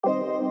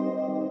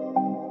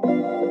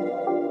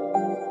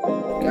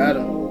Got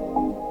him.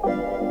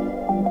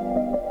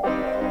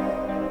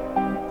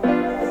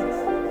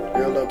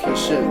 Real low-key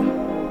shit.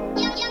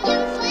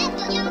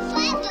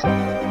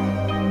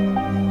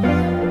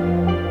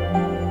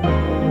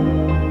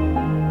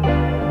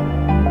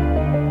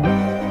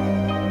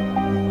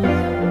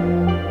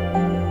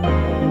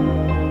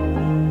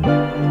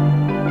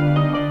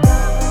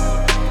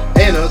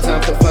 Ain't no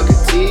time for fucking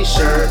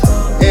t-shirts,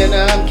 and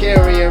I'm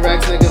carrying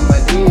racks, nigga, my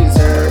knees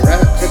hurt.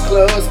 Her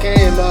clothes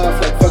came off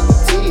like fuck the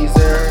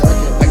teaser.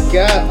 I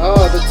got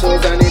all the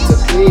tools I need to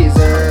please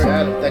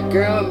her. That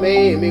girl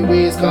made me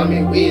wheeze, call me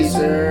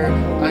Weezer.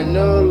 I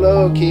know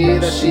low-key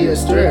that she a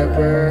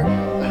stripper.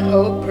 I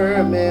hope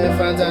her man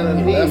finds out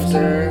and leaves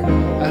her.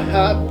 I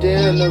hopped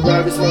in the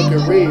Robbie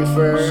smoking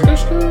reefer,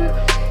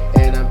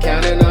 and I'm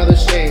counting all the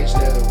change,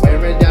 nigga.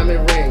 Wearing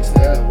diamond rings,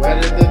 nigga,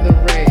 wetter than the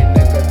rain,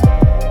 nigga.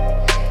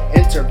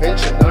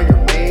 Intervention on your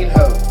main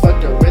hoe.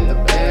 Fucked her in the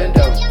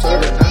bando,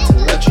 told her not to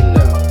let you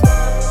know.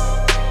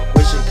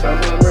 When she come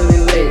home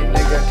really late,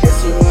 nigga,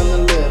 kiss you on the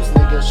lips,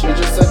 nigga, she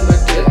just sucked my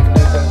dick,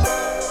 nigga.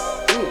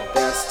 Ooh,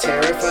 that's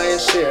terrifying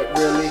shit,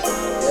 really,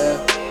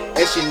 yeah.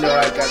 And she know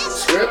I got the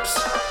scripts.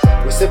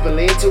 We sippin'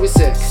 lean till we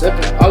sick.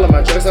 All of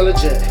my drugs are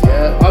legit,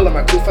 yeah. All of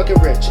my crew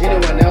fucking rich.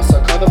 Anyone else,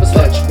 I call them a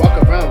snitch. Walk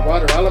around,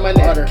 water all on my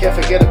neck. Can't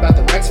forget about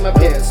the racks in my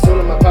pants. Tool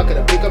in my pocket,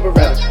 I pick up a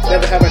rap.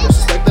 Never have I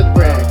disrespected the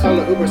brand. Call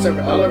a Uber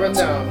server all around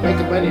town.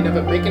 Making money,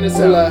 never making it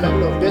sound. That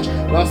little bitch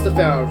lost the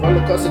found.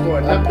 Roller coaster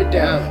going up and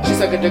down. She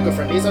suck a dick with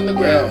her knees on the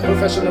ground.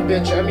 Professional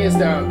bitch, had me is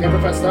down. Gave her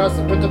 5 stars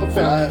and picked up a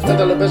pound.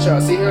 $10 bitch, I'll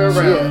see her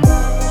around.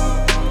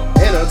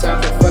 Ain't no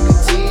time for fucking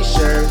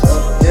t-shirts,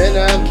 and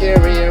I'm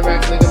carrying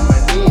racks, nigga, my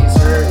knees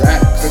hurt.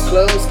 Her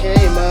clothes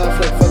came off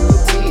like fuck the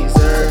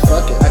teaser.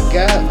 I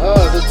got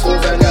all the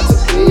tools I got to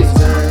please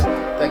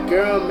her. That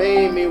girl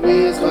made me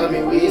wheeze, call me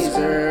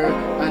Weezer.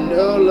 I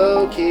know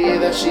low-key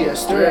that she a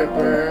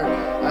stripper.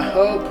 I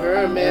hope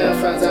her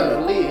man finds out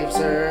and leaves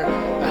her.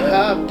 I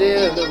hopped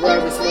in the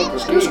Robbie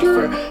smoking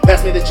reefer.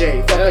 Pass me the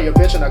J, fuck her your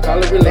bitch and I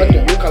call her relay.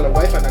 You call her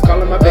wife and I call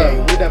her my babe.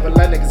 We never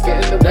let niggas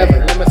get in the way.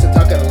 Limits and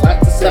talking a lot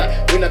to say.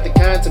 We not the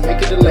kind to make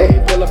it delay.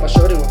 Pull up my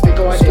shoulder with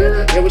Pico I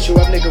get. Yeah, we shoot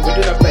up, nigga, we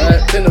do not play.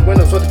 Tin the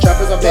windows with the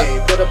choppers I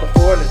made. Put up a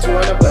 4 and a 2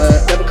 on a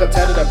bus. Double cup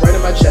tatted up right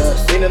in my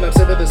chest. Meaning I'm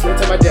sipping this lean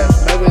to my death.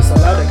 My wheels so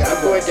loud, I got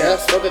boy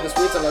deaf. Smoking the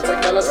sweet till I take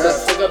all the stuff.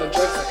 Take all the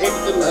drugs and aim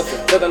to the left.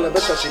 Tell that little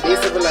bitch how she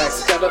needs to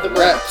relax. Got other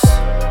raps.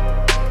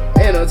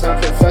 Ain't no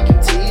time for fucking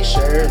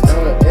t-shirts,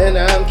 and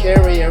I'm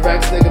carrying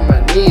racks, nigga,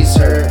 my knees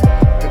hurt.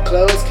 Her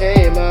clothes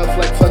came off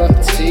like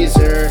fucking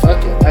teaser.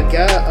 I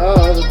got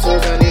all the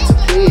tools I need to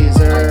please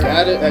her.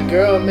 That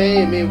girl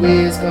made me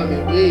wheeze, call me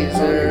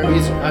Weezer.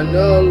 I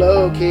know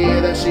low-key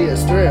that she a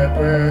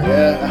stripper.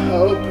 I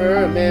hope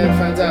her man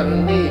finds out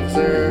and leaves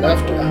her. I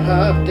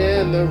hopped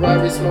in the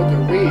Robbie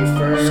smoking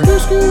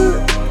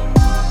reefer.